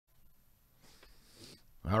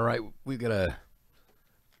All right, we've got a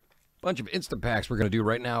bunch of instant packs we're going to do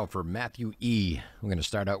right now for Matthew E. We're going to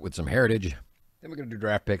start out with some Heritage, then we're going to do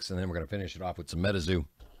draft picks, and then we're going to finish it off with some MetaZoo.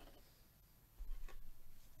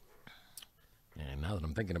 And now that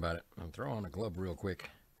I'm thinking about it, I'll throw on a glove real quick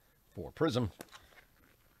for Prism.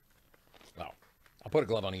 Well, I'll put a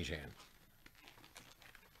glove on each hand.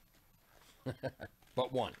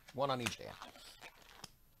 But one on each hand.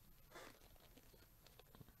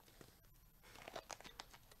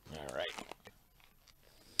 All right.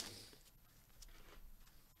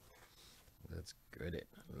 Let's get it.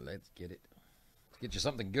 Let's get it. Let's get you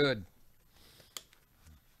something good.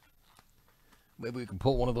 Maybe we can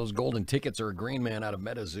pull one of those golden tickets or a green man out of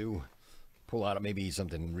MetaZoo. Pull out maybe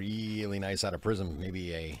something really nice out of Prism.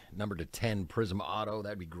 Maybe a number to 10 Prism Auto.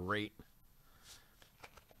 That'd be great.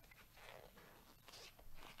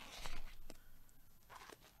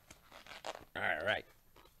 All right.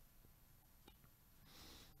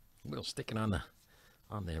 A little sticking on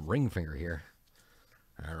the ring finger here.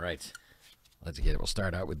 All right. Let's get it. We'll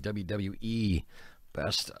start out with WWE.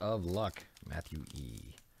 Best of luck, Matthew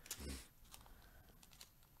E.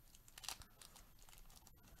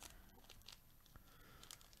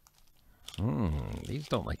 These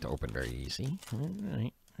don't like to open very easy. All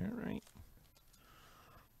right. All right.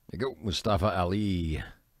 There you go. Mustafa Ali.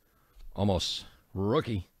 Almost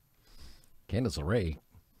rookie. Candice LeRae.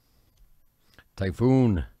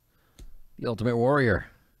 Typhoon. The Ultimate Warrior.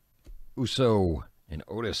 Uso and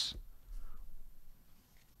Otis.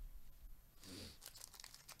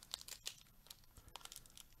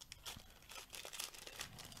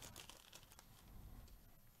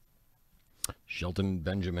 Shelton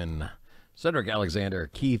Benjamin. Cedric Alexander.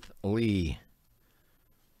 Keith Lee.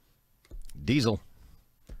 Diesel.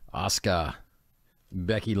 Asuka.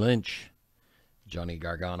 Becky Lynch. Johnny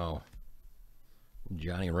Gargano.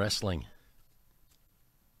 Johnny Wrestling.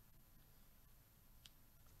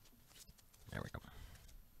 There we go.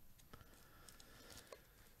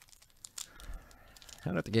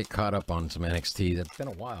 I'd have to get caught up on some NXT. That's been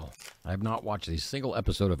a while. I have not watched a single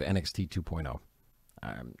episode of NXT 2.0.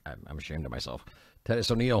 I'm ashamed of myself.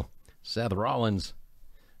 Titus O'Neil, Seth Rollins,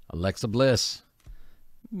 Alexa Bliss,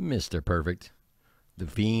 Mr. Perfect, The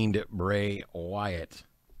Fiend Bray Wyatt.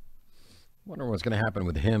 Wonder what's going to happen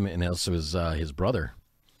with him and also his brother,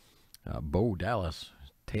 Bo Dallas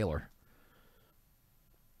Taylor.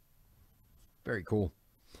 Very cool.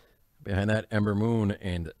 Behind that, Ember Moon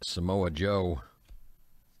and Samoa Joe.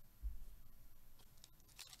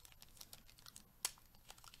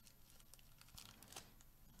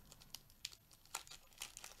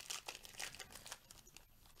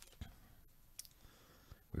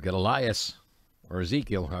 We've got Elias, or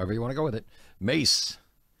Ezekiel, however you want to go with it. Mace.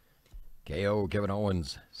 KO, Kevin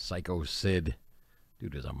Owens, Psycho Sid.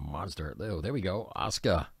 Dude is a monster. Oh, there we go.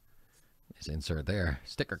 Asuka. Nice insert there.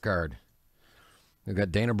 Sticker card. We've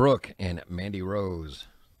got Dana Brooke and Mandy Rose.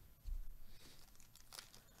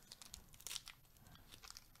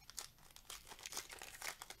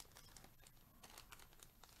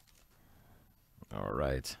 All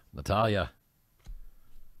right. Natalia.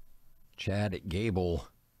 Chad Gable.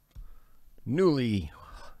 Newly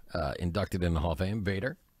inducted in the Hall of Fame.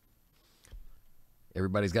 Vader.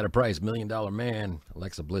 Everybody's got a price. $1 Million Man.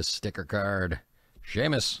 Alexa Bliss sticker card.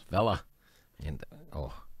 Sheamus, fella. And,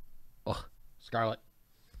 Scarlett.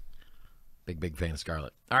 Big fan of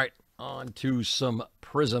Scarlett. All right. On to some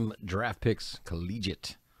Prism draft picks.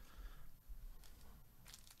 Collegiate.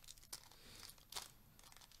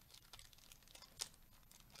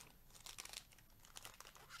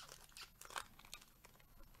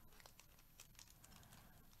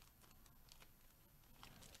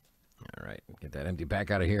 All right, get that empty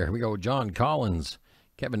pack out of here. Here we go. John Collins,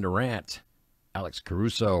 Kevin Durant, Alex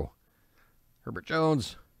Caruso, Herbert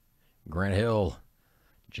Jones, Grant Hill,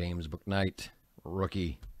 James Bouknight,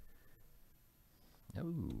 rookie.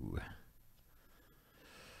 Ooh.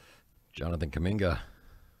 Jonathan Kuminga.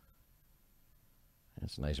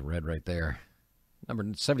 That's a nice red right there. Number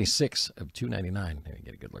 76 of 299. Let me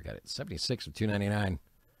get a good look at it. 76 of 299.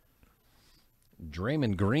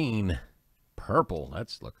 Draymond Green. Purple.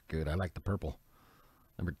 That's look good. I like the purple.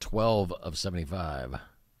 Number 12 of 75. I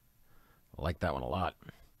like that one a lot.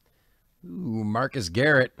 Ooh, Marcus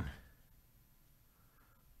Garrett.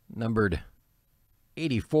 Numbered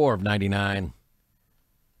 84 of 99.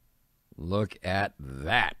 Look at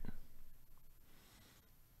that.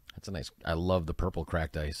 That's a nice. I love the purple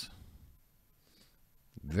cracked ice.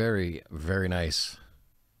 Very, very nice.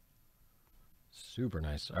 Super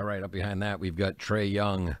nice. All right, up behind that, we've got Trae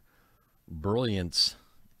Young. Brilliance.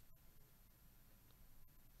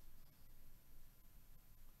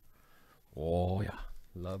 Oh, yeah.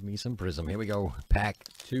 Love me some Prism. Here we go. Pack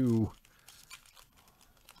 2.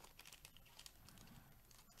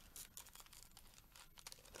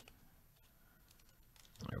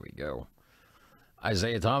 There we go.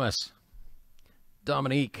 Isaiah Thomas.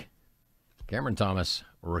 Dominique. Cameron Thomas,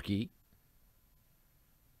 rookie.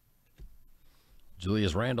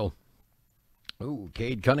 Julius Randle. Ooh,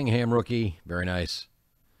 Cade Cunningham, rookie. Very nice.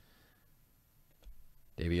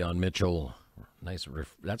 Davion Mitchell. Nice.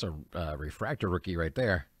 That's a refractor rookie right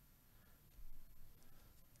there.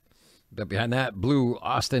 But behind that, blue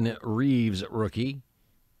Austin Reeves, rookie.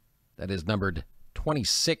 That is numbered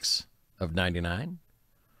 26 of 99.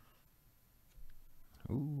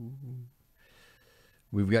 Ooh.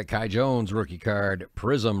 We've got Kai Jones, rookie card.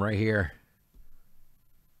 Prism right here.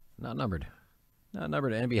 Not numbered. Not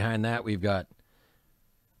numbered. And behind that, we've got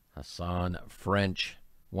Hassan French,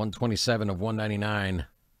 127 of 199.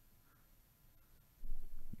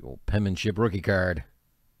 The old penmanship rookie card.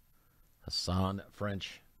 Hassan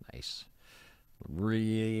French. Nice.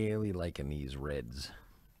 Really liking these reds.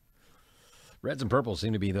 Reds and purples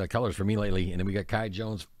seem to be the colors for me lately. And then we got Kai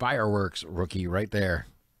Jones, Fireworks rookie right there.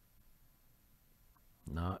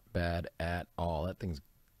 Not bad at all. That thing's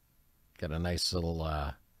got a nice little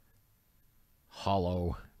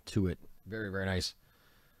hollow to it. Very, very nice.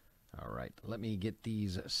 All right. Let me get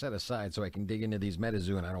these set aside so I can dig into these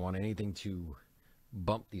MetaZoo, and I don't want anything to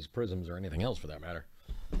bump these prisms or anything else for that matter.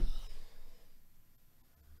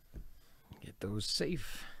 Get those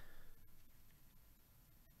safe.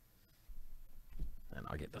 And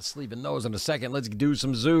I'll get the sleeve in those in a second. Let's do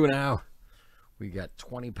some zoo now. We got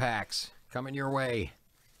 20 packs coming your way.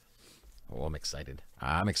 Oh, I'm excited.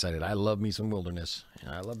 I'm excited. I love me some Wilderness.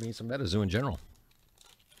 And I love me some MetaZoo in general.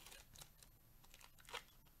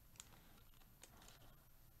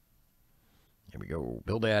 Here we go.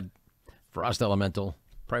 Bildad, Frost Elemental,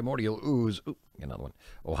 Primordial Ooze. Ooh, another one.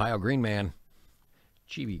 Ohio Green Man,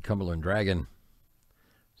 Chibi Cumberland Dragon,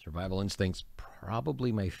 Survival Instincts.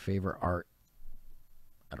 Probably my favorite art.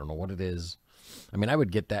 I don't know what it is. I mean, I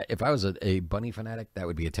would get that. If I was a bunny fanatic, that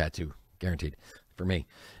would be a tattoo. Guaranteed. For me.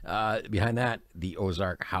 Behind that, the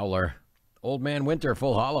Ozark Howler. Old Man Winter,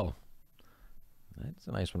 full hollow. That's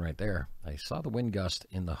a nice one right there. I saw the wind gust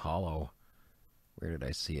in the hollow. Where did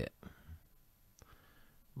I see it?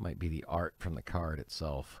 Might be the art from the card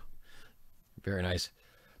itself. Very nice.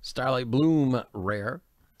 Starlight Bloom, rare.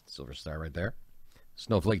 Silver star right there.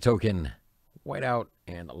 Snowflake Token, Whiteout,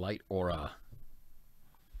 and Light Aura.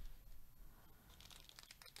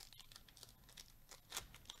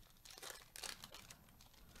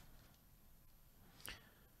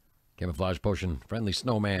 Camouflage Potion, Friendly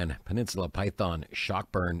Snowman, Peninsula Python,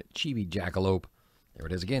 Shockburn, Chibi Jackalope. There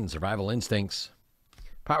it is again, Survival Instincts.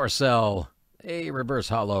 Power Cell, a Reverse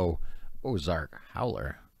Hollow, Ozark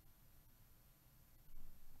Howler.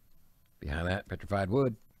 Behind that, Petrified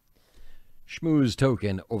Wood, Schmooze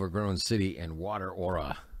Token, Overgrown City, and Water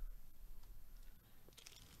Aura.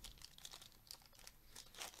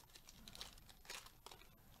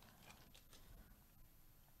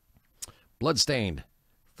 Bloodstained,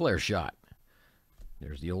 Flare Shot.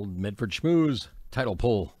 There's the old Medford Schmooze. Title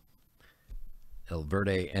Pull. El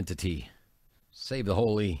Verde Entity. Save the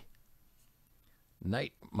Holy.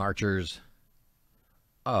 Night Marchers.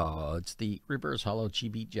 Oh, it's the Reverse Hollow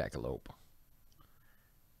Chibi Jackalope.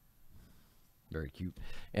 Very cute.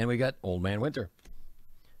 And we got Old Man Winter.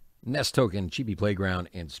 Nest Token, Chibi Playground,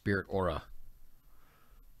 and Spirit Aura.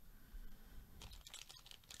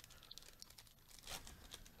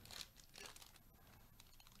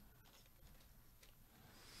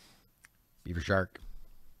 Beaver Shark,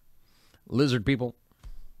 Lizard People,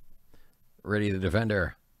 Ready the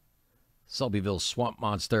Defender, Selbyville Swamp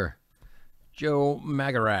Monster, Joe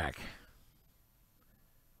Magarak.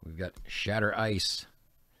 We've got Shatter Ice,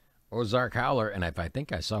 Ozark Howler, and if I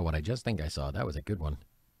think I saw what I just think I saw, that was a good one.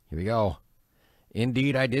 Here we go.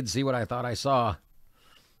 Indeed, I did see what I thought I saw.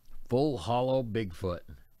 Full Hollow Bigfoot.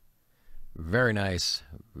 Very nice.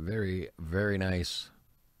 Very, very nice.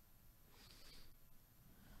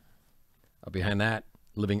 Up behind that,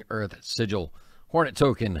 Living Earth Sigil, Hornet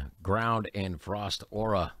Token, Ground, and Frost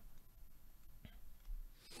Aura.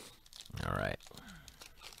 All right.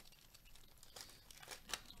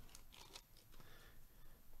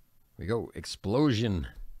 Here we go. Explosion,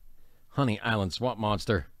 Honey Island Swamp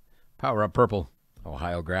Monster, Power Up Purple,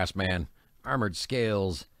 Ohio Grassman, Armored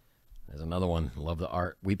Scales. There's another one. Love the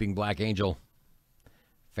art. Weeping Black Angel,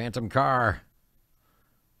 Phantom Car,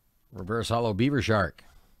 Reverse Hollow Beaver Shark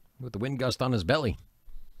with the wind gust on his belly.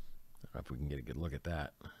 I don't know if we can get a good look at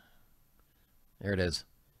that. There it is.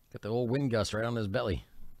 Got the old wind gust right on his belly.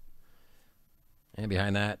 And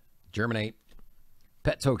behind that, Germinate,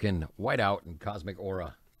 Pet Token, Whiteout, and Cosmic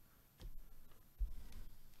Aura.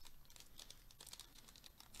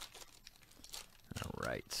 All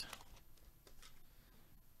right.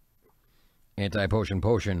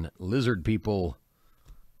 Anti-Potion, Lizard People,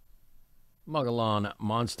 Mugalon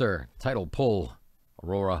Monster, Title Pull,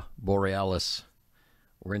 Aurora Borealis,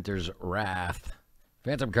 Winter's Wrath,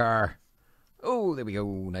 Phantom Car. Oh, there we go.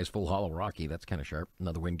 Nice full hollow Rocky. That's kind of sharp.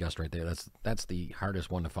 Another wind gust right there. That's the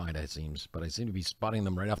hardest one to find, it seems. But I seem to be spotting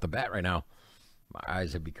them right off the bat right now. My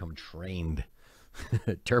eyes have become trained.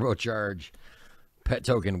 Turbocharge, Pet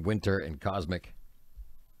Token, Winter, and Cosmic.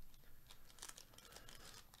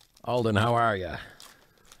 Alden, how are ya?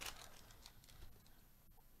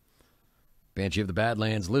 Banshee of the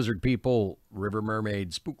Badlands, Lizard People, River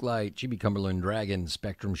Mermaid, Spooklight, Chibi Cumberland Dragon,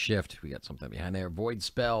 Spectrum Shift. We got something behind there. Void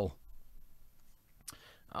Spell.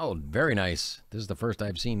 Oh, very nice. This is the first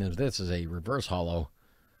I've seen of this is a reverse hollow.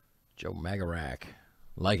 Joe Magarak.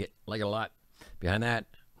 Like it. Like it a lot. Behind that,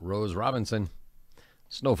 Rose Robinson,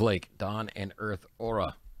 Snowflake, Dawn, and Earth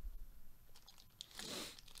Aura.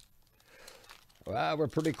 Well, we're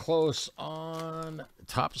pretty close on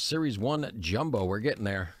Top Series 1 Jumbo. We're getting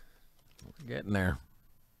there. We're getting there.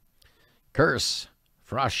 Curse,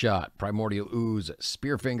 Frost Shot, Primordial Ooze,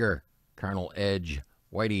 Spearfinger, Carnal Edge,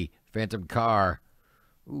 Whitey, Phantom Car.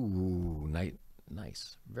 Ooh,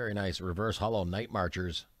 nice. Very nice. Reverse Hollow Night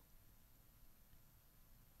Marchers.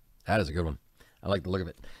 That is a good one. I like the look of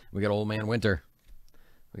it. We got Old Man Winter.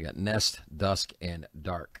 We got Nest, Dusk, and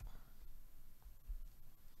Dark.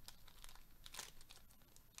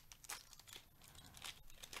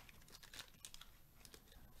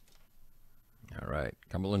 All right.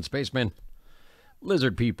 Cumberland Spaceman.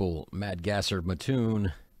 Lizard People. Mad Gasser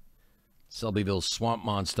Mattoon. Selbyville Swamp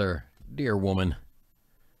Monster. Deer Woman.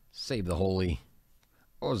 Save the Holy.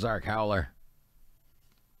 Ozark Howler.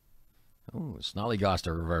 Oh,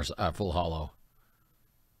 Snollygoster reverse. Full hollow.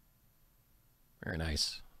 Very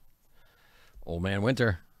nice. Old Man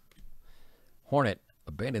Winter. Hornet.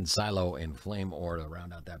 Abandoned Silo. And Flame Ore to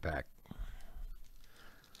round out that pack.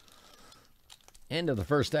 End of the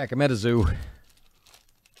first stack of MetaZoo.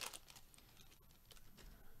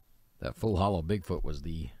 That full hollow Bigfoot was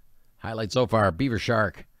the highlight so far. Beaver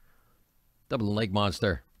Shark, Dublin Lake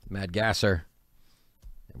Monster, Mad Gasser.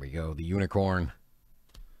 There we go. The Unicorn,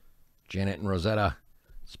 Janet and Rosetta,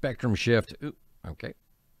 Spectrum Shift. Ooh, okay.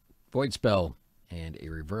 Void Spell, and a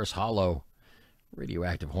reverse hollow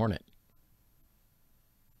Radioactive Hornet.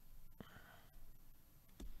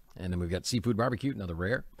 And then we've got Seafood Barbecue, another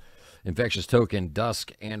rare. Infectious Token,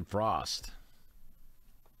 Dusk, and Frost.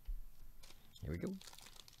 Here we go.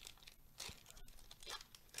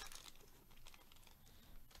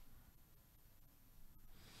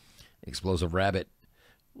 Explosive Rabbit,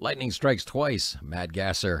 Lightning Strikes Twice, Mad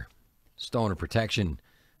Gasser, Stone of Protection,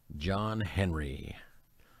 John Henry,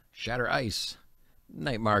 Shatter Ice,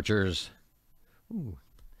 Night Marchers, ooh,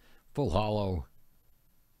 Full Hollow,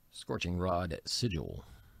 Scorching Rod, Sigil.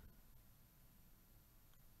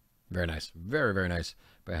 Very nice. Very, very nice.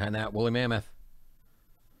 Behind that, Woolly Mammoth,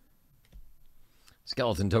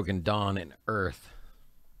 Skeleton Token, Dawn, and Earth.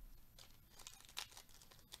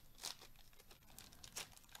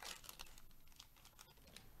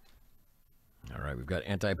 All right, we've got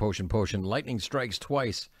Anti-Potion, Lightning Strikes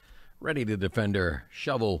Twice, Ready to Defender,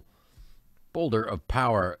 Shovel, Boulder of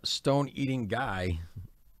Power, Stone Eating Guy,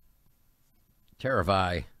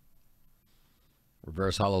 Terrify,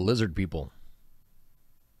 Reverse Hollow Lizard People.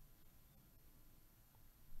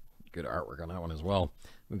 Good artwork on that one as well.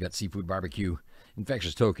 We've got Seafood Barbecue,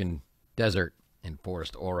 Infectious Token, Desert, and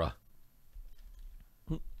Forest Aura.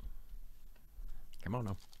 Come on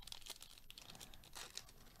now.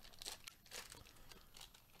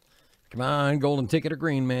 Come on, Golden Ticket or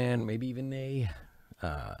Green Man. Maybe even a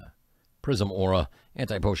Prism Aura,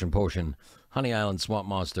 Anti-Potion, Honey Island Swamp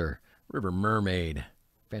Monster, River Mermaid,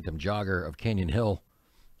 Phantom Jogger of Canyon Hill,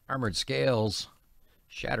 Armored Scales,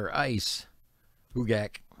 Shatter Ice,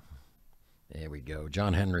 Hugak. There we go.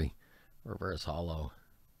 John Henry, Reverse Hollow.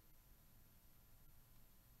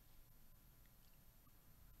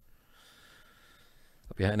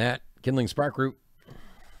 Up behind that, Kindling Sparkroot,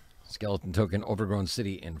 Skeleton Token, Overgrown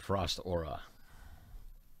City, and Frost Aura.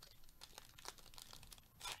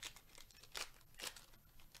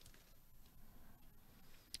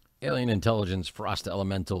 Alien Intelligence, Frost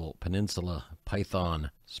Elemental, Peninsula,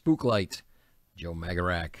 Python, Spooklight, Joe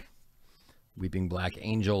Magarak, Weeping Black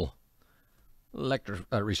Angel,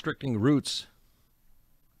 Restricting Roots,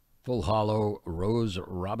 Full Hollow, Rose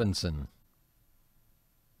Robinson.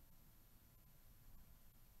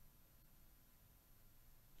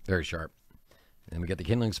 Very sharp. And then we get the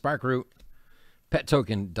Kindling Sparkroot, Pet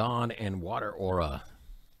token, Dawn and Water Aura.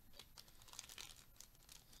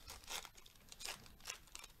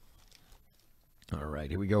 All right,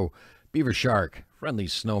 here we go. Beaver Shark, Friendly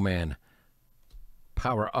Snowman,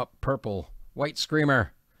 Power Up Purple, White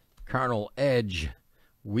Screamer, Carnal Edge,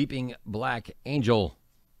 Weeping Black Angel,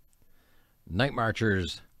 Night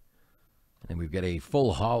Marchers, and we've got a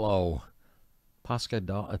full hollow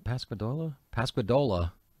Pasquadola?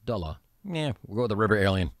 Dulla. Yeah, we'll go with the River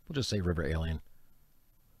Alien. We'll just say River Alien.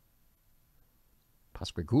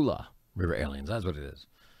 Pasquagula River Aliens, that's what it is.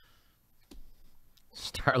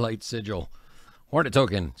 Starlight Sigil, Hornet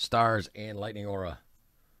Token, Stars and Lightning Aura.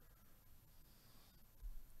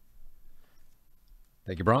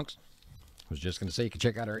 Thank you, Bronx. I was just going to say you can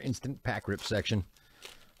check out our instant pack rip section.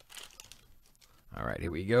 All right,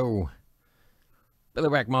 here we go.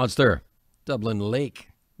 Billyback Monster, Dublin Lake,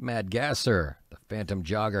 Mad Gasser, the Phantom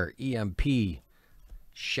Jogger, EMP,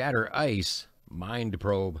 Shatter Ice, Mind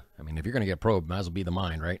Probe. I mean, if you're going to get probed, might as well be the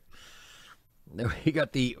mind, right? Then we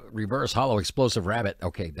got the Reverse Hollow Explosive Rabbit.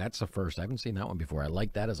 Okay, that's a first. I haven't seen that one before. I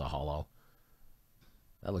like that as a hollow.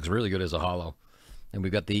 That looks really good as a hollow. And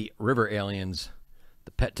we've got the River Aliens,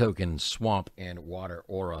 the Pet Token, Swamp, and Water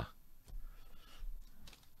Aura.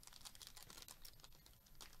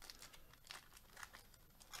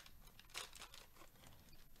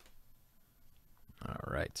 All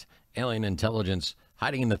right. Alien Intelligence,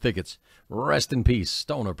 Hiding in the Thickets, Rest in Peace,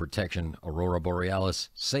 Stone of Protection, Aurora Borealis,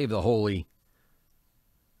 Save the Holy.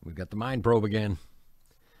 We've got the Mind Probe again.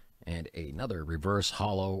 And another Reverse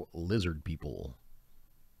Hollow Lizard People.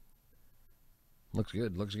 Looks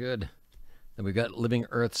good, looks good. Then we've got Living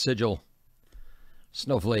Earth Sigil,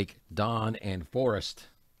 Snowflake, Dawn, and Forest.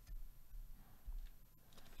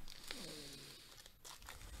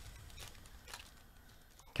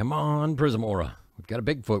 Come on, Prism Aura. We've got a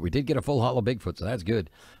Bigfoot. We did get a full hollow Bigfoot, so that's good.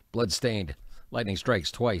 Bloodstained, Lightning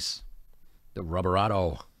Strikes twice. The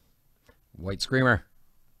Rubberado, White Screamer,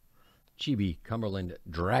 Chibi, Cumberland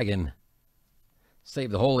Dragon,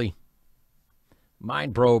 Save the Holy,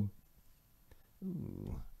 Mind Probe,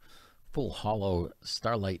 ooh, full hollow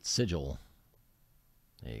Starlight Sigil.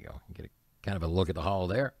 There you go. You get kind of a look at the hollow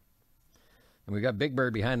there. And we've got Big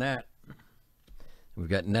Bird behind that. We've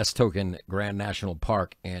got Nest Token, Grand National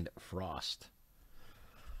Park, and Frost.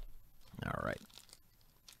 All right.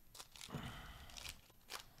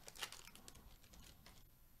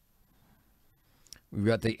 We've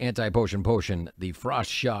got the Anti-Potion Potion, the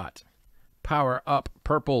Frost Shot, Power Up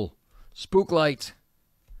Purple, Spooklight,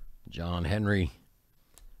 John Henry,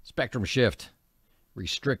 Spectrum Shift,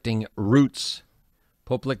 Restricting Roots,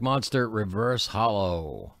 Poplick Monster, Reverse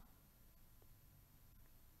Hollow.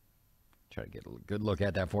 Try to get a good look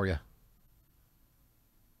at that for you.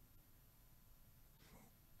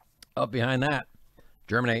 Up behind that,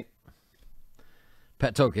 Germinate,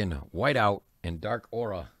 Pet Token, Whiteout, and Dark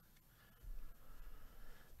Aura.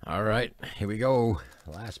 All right, here we go.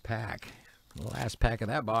 Last pack. Last pack of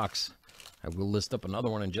that box. I will list up another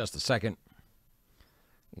one in just a second.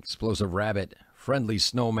 Explosive Rabbit, Friendly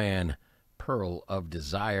Snowman, Pearl of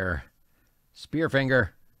Desire,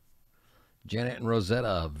 Spearfinger, Janet and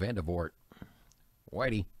Rosetta, Vandivort,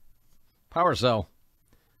 Whitey, Power Cell.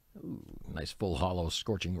 Ooh, nice full hollow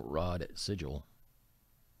Scorching Rod Sigil.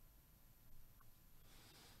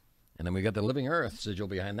 And then we got the Living Earth Sigil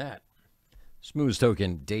behind that. Smooth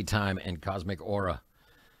Token, Daytime, and Cosmic Aura.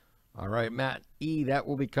 All right, Matt E., that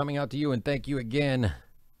will be coming out to you, and thank you again.